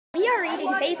you're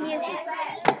eating, save me a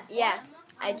seat. Yeah,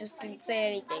 I just didn't say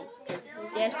anything because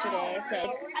yesterday I said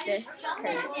the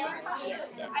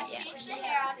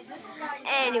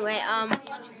Anyway,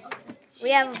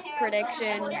 we have a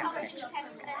prediction.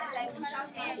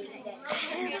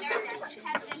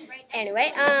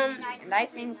 Anyway, And I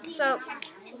think so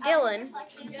Dylan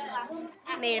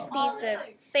made a piece of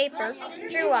paper,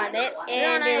 drew on it,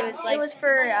 and it was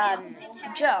for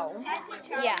Joe.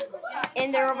 Yeah,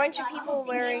 and there were a bunch of people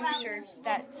wearing shirts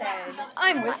that said,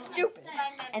 I'm with stupid.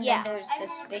 And Yeah. then there's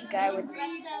this big guy with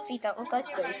feet that look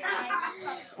like goats.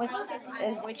 With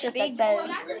a shirt big- that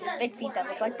says, big feet that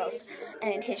look like goats.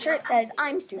 And his shirt says,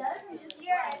 I'm stupid.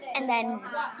 And then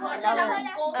another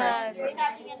person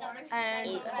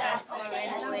and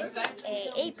with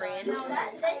a apron,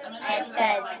 and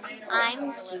says,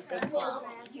 I'm stupid mom.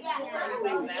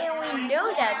 and we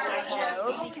know that's for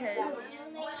Joe because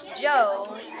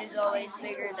Joe is always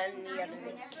bigger than the other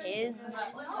kids,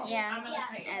 Yeah.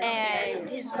 and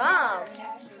his mom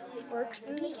works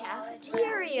in the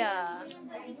cafeteria.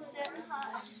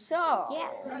 So, Yeah.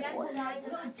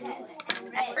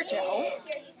 that's for Joe.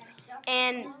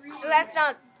 And so that's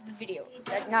not the video.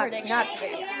 Not prediction. the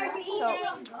video. So,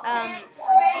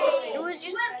 it was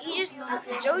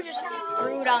Joe just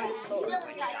threw it on the floor.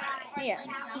 Yeah.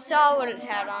 He saw what it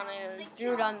had on it and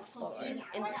threw it on the floor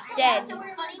instead of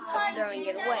throwing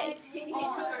it away.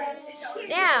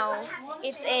 Now,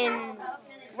 it's in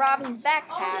Robbie's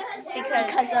backpack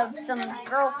because of some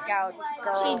Girl Scout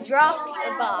girl. She dropped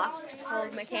a box full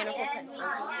of mechanical pencils.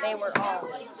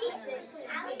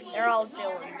 They're all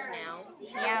Dylan's now.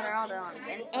 Yeah, they're all Dylan's.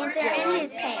 And they're in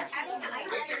his pants.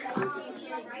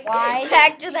 Why?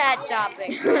 Back to that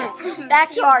topic.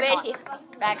 Back to our video. topic.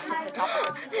 Back to the topic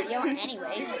of the video,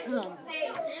 anyways.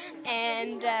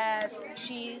 And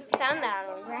she found that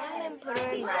on the ground and put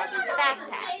it in Robbie's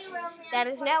backpack. That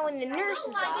is now in the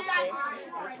nurse's office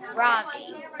with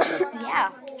Robbie. Yeah.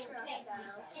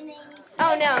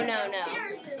 Oh, no.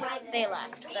 They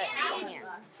left, but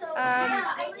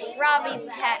yeah. Robbie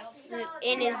has it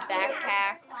in his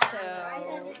backpack,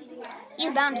 so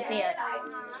He's bound to see it at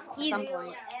he's some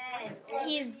point.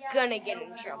 he's gonna get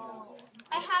in trouble.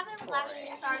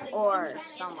 Or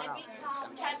someone else is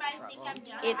going to get in trouble.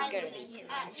 It's gonna be him.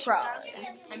 Probably.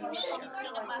 I'm sure.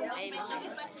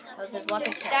 Because his luck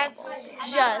is That's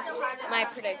terrible. just my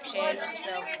prediction,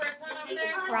 so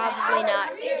probably not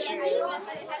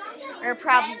true. Or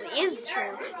probably is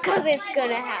true, because it's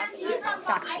gonna happen.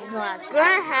 Stop. It's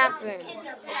gonna happen,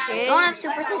 okay? Don't have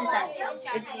super sane senses.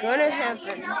 It's gonna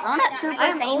happen. Don't have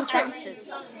super sane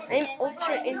senses. I'm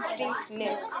Ultra Instinct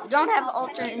Nick. Don't have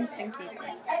ultra instincts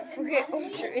either. Forget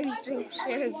Ultra Instinct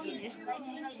Nick.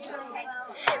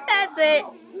 That's it.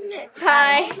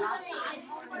 Bye.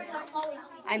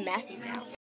 I'm Matthew now.